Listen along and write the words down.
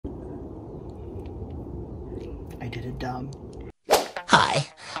did a dumb. Hi,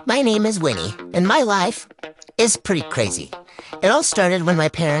 my name is Winnie, and my life is pretty crazy. It all started when my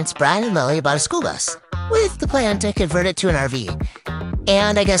parents, Brian and Lily, bought a school bus with the plan to convert it to an RV.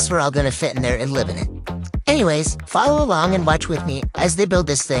 And I guess we're all gonna fit in there and live in it. Anyways, follow along and watch with me as they build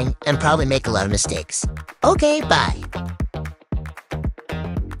this thing and probably make a lot of mistakes. Okay, bye.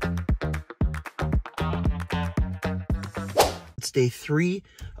 It's day 3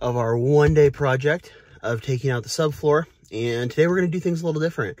 of our one-day project of taking out the subfloor, and today we're going to do things a little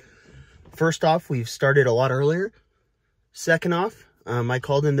different. First off, we've started a lot earlier. Second off, I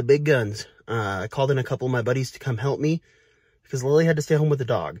called in the big guns. I called in a couple of my buddies to come help me because Lily had to stay home with the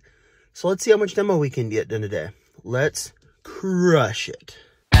dog. So let's see how much demo we can get done today. Let's crush it.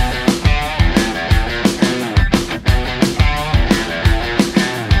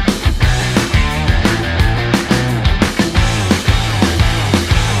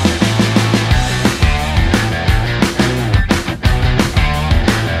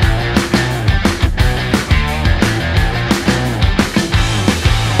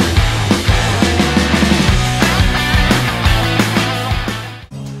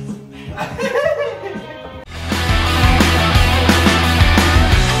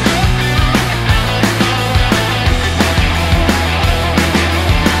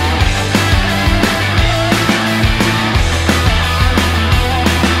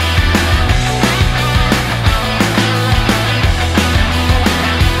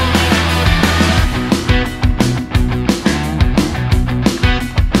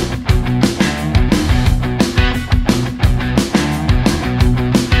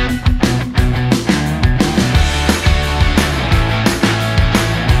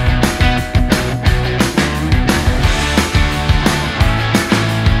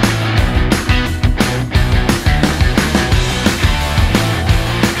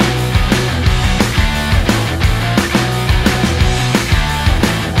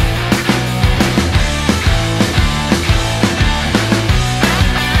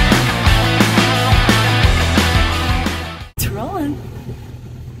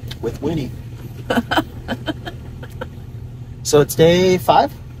 With Winnie. So it's day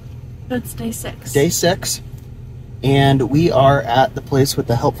 5? It's day 6. Day 6. And we are at the place with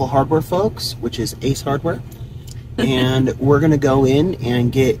the helpful hardware folks, which is Ace Hardware. And we're going to go in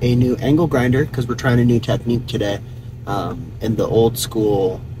and get a new angle grinder because we're trying a new technique today. And the old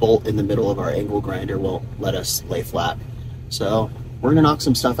school bolt in the middle of our angle grinder won't let us lay flat. So we're going to knock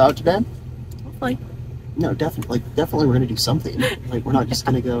some stuff out today. Hopefully. No, definitely we're going to do something. Like, we're not just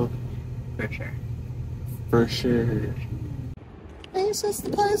going to go... For sure. For sure. This is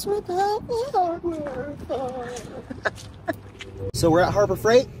the place with the helpful hardware. So we're at Harbor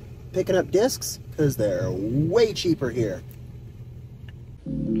Freight, picking up discs, because they're way cheaper here.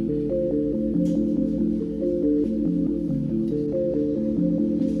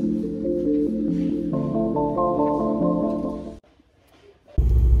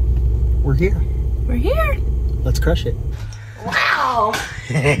 We're here. We're here. Let's crush it. Wow.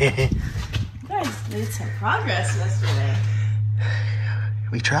 You guys made some progress yesterday.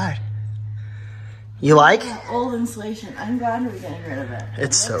 We tried. You like? Old insulation. I'm glad we're getting rid of it.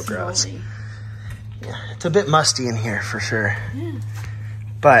 It's so gross. Moldy. Yeah, it's a bit musty in here for sure. Yeah.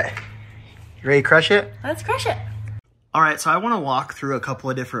 But, you ready to crush it? Let's crush it. All right, so I want to walk through a couple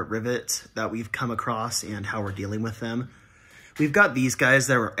of different rivets that we've come across and how we're dealing with them. We've got these guys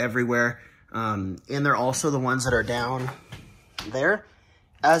that are everywhere, and they're also the ones that are down there.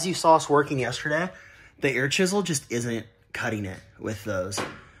 As you saw us working yesterday, the air chisel just isn't cutting it with those,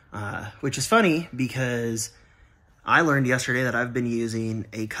 which is funny because I learned yesterday that I've been using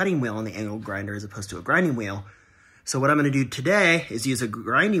a cutting wheel on the angle grinder as opposed to a grinding wheel. So what I'm going to do today is use a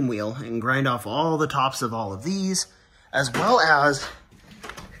grinding wheel and grind off all the tops of all of these, as well as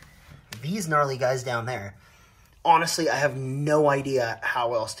these gnarly guys down there. Honestly, I have no idea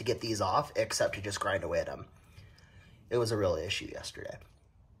how else to get these off except to just grind away at them. It was a real issue yesterday.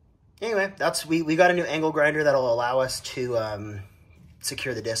 Anyway, we got a new angle grinder that'll allow us to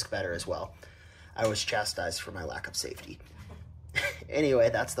secure the disc better as well. I was chastised for my lack of safety. Anyway,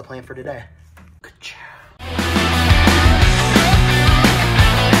 that's the plan for today. Good job.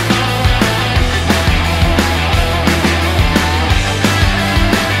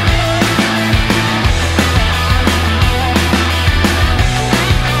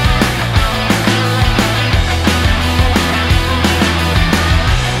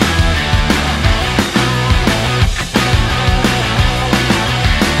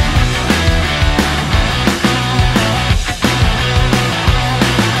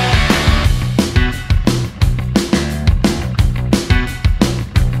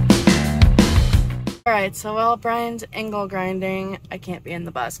 Alright, so while Brian's angle grinding, I can't be in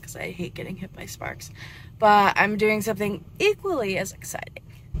the bus because I hate getting hit by sparks. But I'm doing something equally as exciting.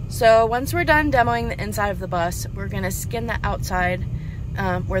 So once we're done demoing the inside of the bus, we're going to skin the outside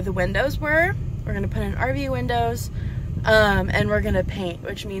where the windows were. We're going to put in RV windows, and we're going to paint,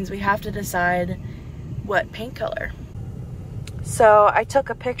 which means we have to decide what paint color. So I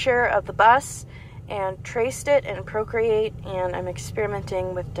took a picture of the bus and traced it in Procreate, and I'm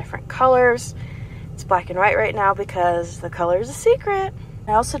experimenting with different colors. It's black and white right now because the color is a secret.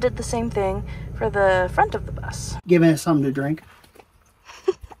 I also did the same thing for the front of the bus. Giving us something to drink.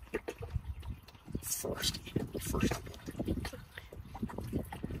 First.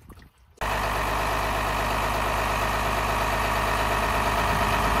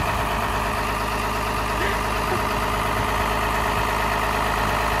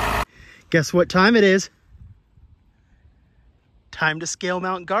 Guess what time it is? Time to scale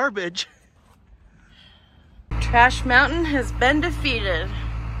mount garbage. Trash Mountain has been defeated.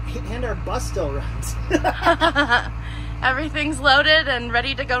 And our bus still runs. Everything's loaded and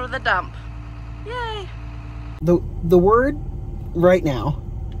ready to go to the dump. Yay! The word right now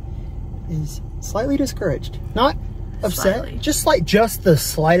is slightly discouraged. Not upset, Slightly. just the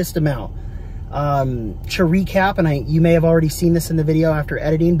slightest amount. To recap, and you may have already seen this in the video after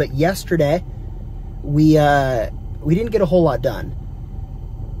editing, but yesterday we didn't get a whole lot done.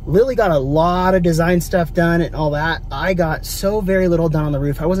 Lily got a lot of design stuff done and all that. I got so very little done on the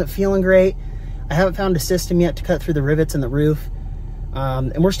roof. I wasn't feeling great. I haven't found a system yet to cut through the rivets in the roof.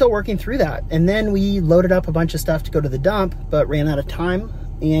 And we're still working through that. And then we loaded up a bunch of stuff to go to the dump, but ran out of time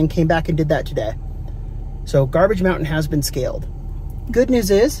and came back and did that today. So Garbage Mountain has been scaled. Good news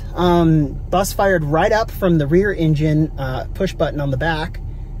is, bus fired right up from the rear engine, push button on the back.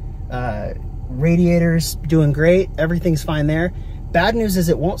 Radiator's doing great. Everything's fine there. Bad news is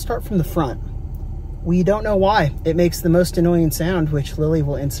it won't start from the front. We don't know why. It makes the most annoying sound, which Lily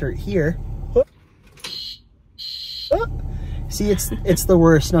will insert here. See, it's the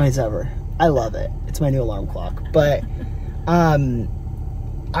worst noise ever. I love it. It's my new alarm clock. But I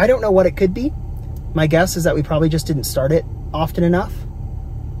don't know what it could be. My guess is that we probably just didn't start it often enough.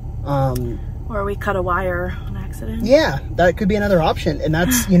 Or we cut a wire on accident. Yeah, that could be another option. And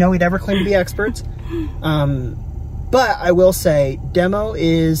that's, we never claim to be experts. But I will say, demo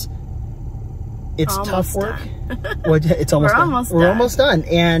it's almost tough work. Done. Well, it's almost done. We're done. almost done.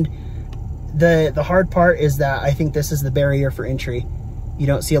 And the hard part is that I think this is the barrier for entry. You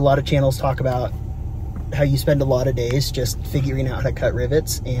don't see a lot of channels talk about how you spend a lot of days just figuring out how to cut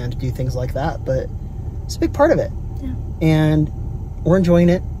rivets and do things like that, but it's a big part of it. Yeah. And we're enjoying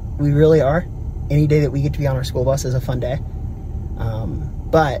it. We really are. Any day that we get to be on our school bus is a fun day.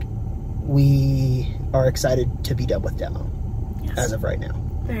 But we are excited to be done with demo. Yes. As of right now.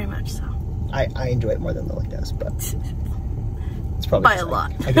 Very much so. I enjoy it more than Lily does, but it's probably By a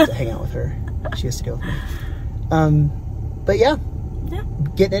lot. I get to hang out with her. She has to deal with me. But yeah,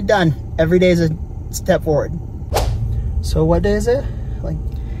 getting it done. Every day is a step forward. So what day is it? Like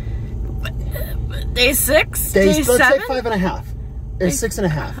day 6? Day Day 7? Let's say 5.5. It's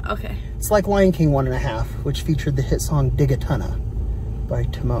 6.5. Okay. It's like Lion King 1.5, which featured the hit song Digatuna by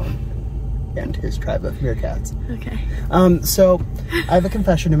Timon and his tribe of meerkats. Okay. So I have a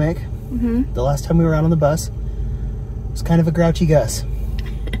confession to make. The last time we were out on the bus, it was kind of a grouchy Gus.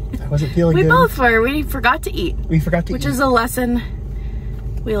 I wasn't feeling good. We both were. We forgot to eat. We forgot to eat. Which is a lesson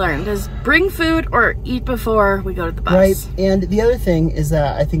we learned, is bring food or eat before we go to the bus. Right. And the other thing is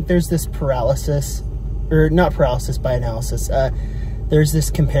that I think there's this paralysis, or not paralysis by analysis. There's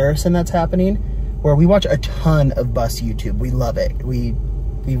this comparison that's happening where we watch a ton of bus YouTube. We love it. We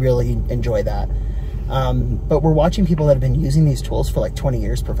really enjoy that. But we're watching people that have been using these tools for like 20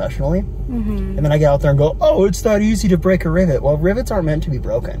 years professionally. And then I get out there and go, oh, it's not easy to break a rivet. Well, rivets aren't meant to be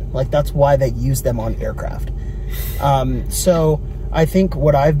broken. Like, that's why they use them on aircraft. So I think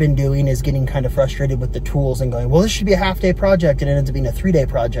what I've been doing is getting kind of frustrated with the tools and going, well, this should be a half-day project, and it ends up being a 3-day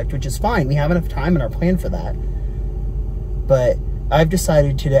project, which is fine. We have enough time in our plan for that. But I've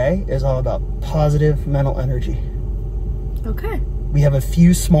decided today is all about positive mental energy. Okay. We have a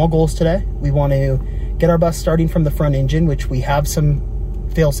few small goals today. We want to get our bus starting from the front engine, which we have some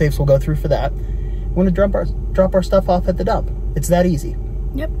fail-safes we'll go through for that. We want to drop our stuff off at the dump. It's that easy.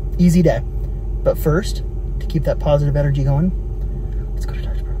 Yep. Easy day. But first, to keep that positive energy going, let's go to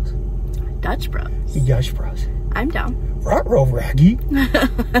Dutch Bros. Dutch Bros. Dutch Bros. I'm down. Ruh-roh, Raggy.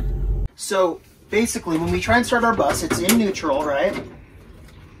 So basically, when we try and start our bus, it's in neutral, right?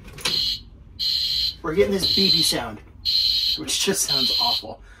 We're getting this beepy sound, which just sounds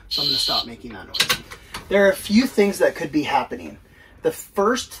awful. So I'm going to stop making that noise. There are a few things that could be happening. The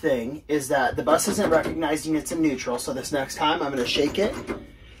first thing is that the bus isn't recognizing it's in neutral, so this next time I'm going to shake it.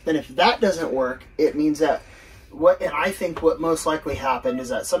 Then if that doesn't work, it means that I think what most likely happened is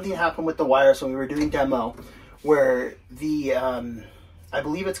that something happened with the wires when we were doing demo, where the, I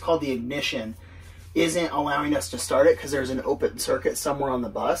believe it's called the ignition, isn't allowing us to start it because there's an open circuit somewhere on the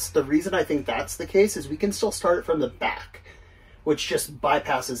bus. The reason I think that's the case is we can still start it from the back, which just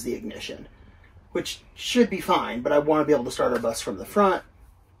bypasses the ignition, which should be fine, but I want to be able to start our bus from the front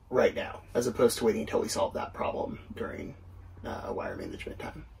right now, as opposed to waiting until we solve that problem during wire management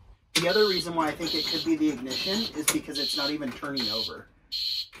time. The other reason why I think it could be the ignition is because it's not even turning over,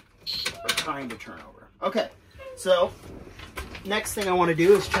 or trying to turn over. Okay, so next thing I want to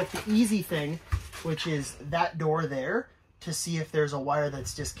do is check the easy thing, which is that door there, to see if there's a wire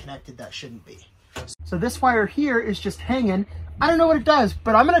that's disconnected that shouldn't be. So this wire here is just hanging. I don't know what it does,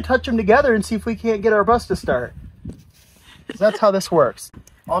 but I'm going to touch them together and see if we can't get our bus to start. So that's how this works.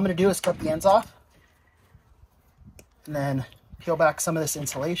 All I'm going to do is cut the ends off and then peel back some of this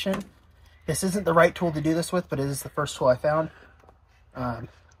insulation. This isn't the right tool to do this with, but it is the first tool I found. And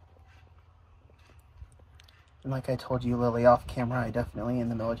like I told you, Lily, off camera, I definitely in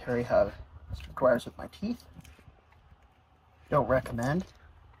the military have stripped wires with my teeth. Don't recommend,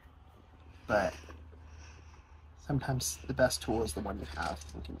 but sometimes the best tool is the one you have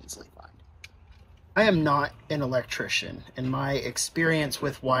and can easily find. I am not an electrician, and my experience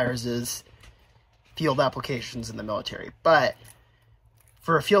with wires is field applications in the military, but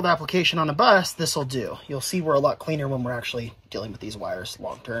for a field application on a bus, this will do. You'll see we're a lot cleaner when we're actually dealing with these wires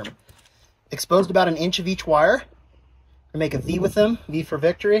long term. Exposed about an inch of each wire. I make a V with them, V for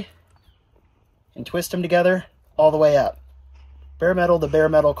victory, and twist them together all the way up. Bare metal to bare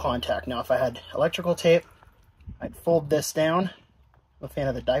metal contact. Now, if I had electrical tape, I'd fold this down. I'm a fan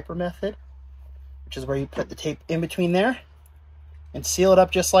of the diaper method, which is where you put the tape in between there and seal it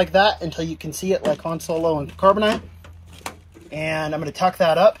up just like that until you can see it like Han Solo and carbonite. And I'm going to tuck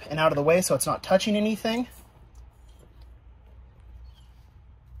that up and out of the way so it's not touching anything,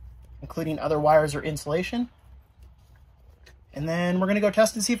 including other wires or insulation. And then we're going to go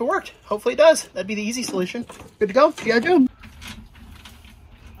test and see if it worked. Hopefully it does. That'd be the easy solution. Good to go. Yeah, do.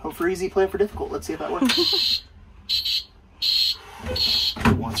 Hope for easy, plan for difficult. Let's see if that works.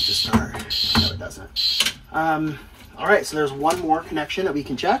 It wants to start. No, it doesn't. All right, so there's one more connection that we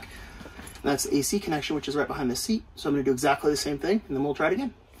can check. And that's the AC connection, which is right behind the seat. So I'm going to do exactly the same thing, and then we'll try it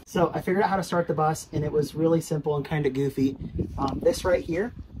again. So I figured out how to start the bus, and it was really simple and kind of goofy. This right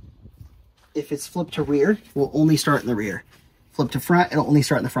here, if it's flipped to rear, will only start in the rear. Flip to front, it'll only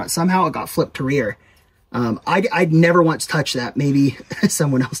start in the front. Somehow it got flipped to rear. I'd never once touched that. Maybe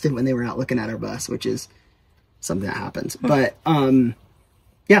someone else did when they were out looking at our bus, which is something that happens. But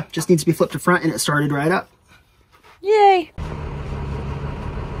yeah, just needs to be flipped to front, and it started right up. Yay!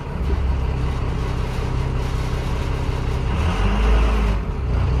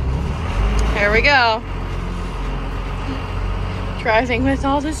 Here we go. Driving with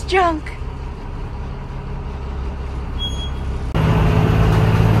all this junk.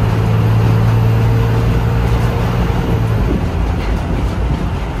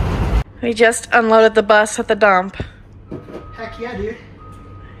 We just unloaded the bus at the dump. Heck yeah, dude.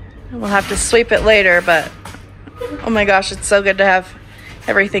 We'll have to sweep it later, but oh my gosh, it's so good to have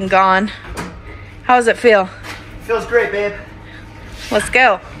everything gone. How does it feel? Feels great, babe. Let's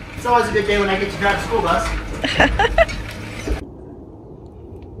go. It's always a good day when I get to drive a school bus.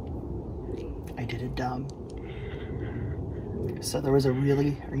 I did a dumb. So there was a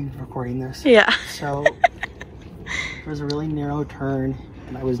really, are you recording this? Yeah. So there was a really narrow turn,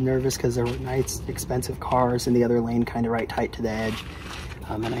 and I was nervous because there were nice, expensive cars in the other lane, kind of right tight to the edge.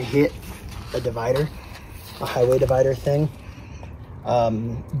 And I hit a divider, a highway divider thing.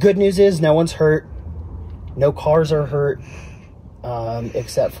 Good news is no one's hurt. No cars are hurt,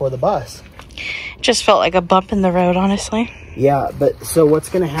 except for the bus. Just felt like a bump in the road, honestly. Yeah, but so what's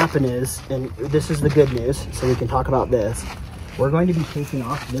going to happen is, and this is the good news, so we can talk about this. We're going to be taking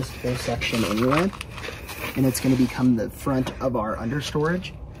off this whole section anyway, and it's going to become the front of our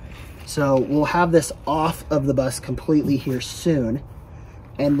understorage. So we'll have this off of the bus completely here soon,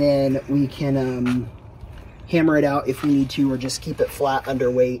 and then we can hammer it out if we need to, or just keep it flat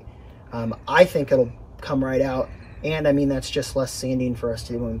underweight. I think it'll come right out. And I mean, that's just less sanding for us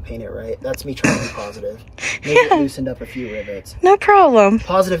to do when we paint it, right? That's me trying to be positive. Maybe it loosened up a few rivets. No problem.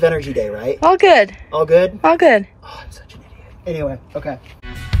 Positive energy day, right? All good. All good? All good. Oh, I'm such an idiot. Anyway, okay.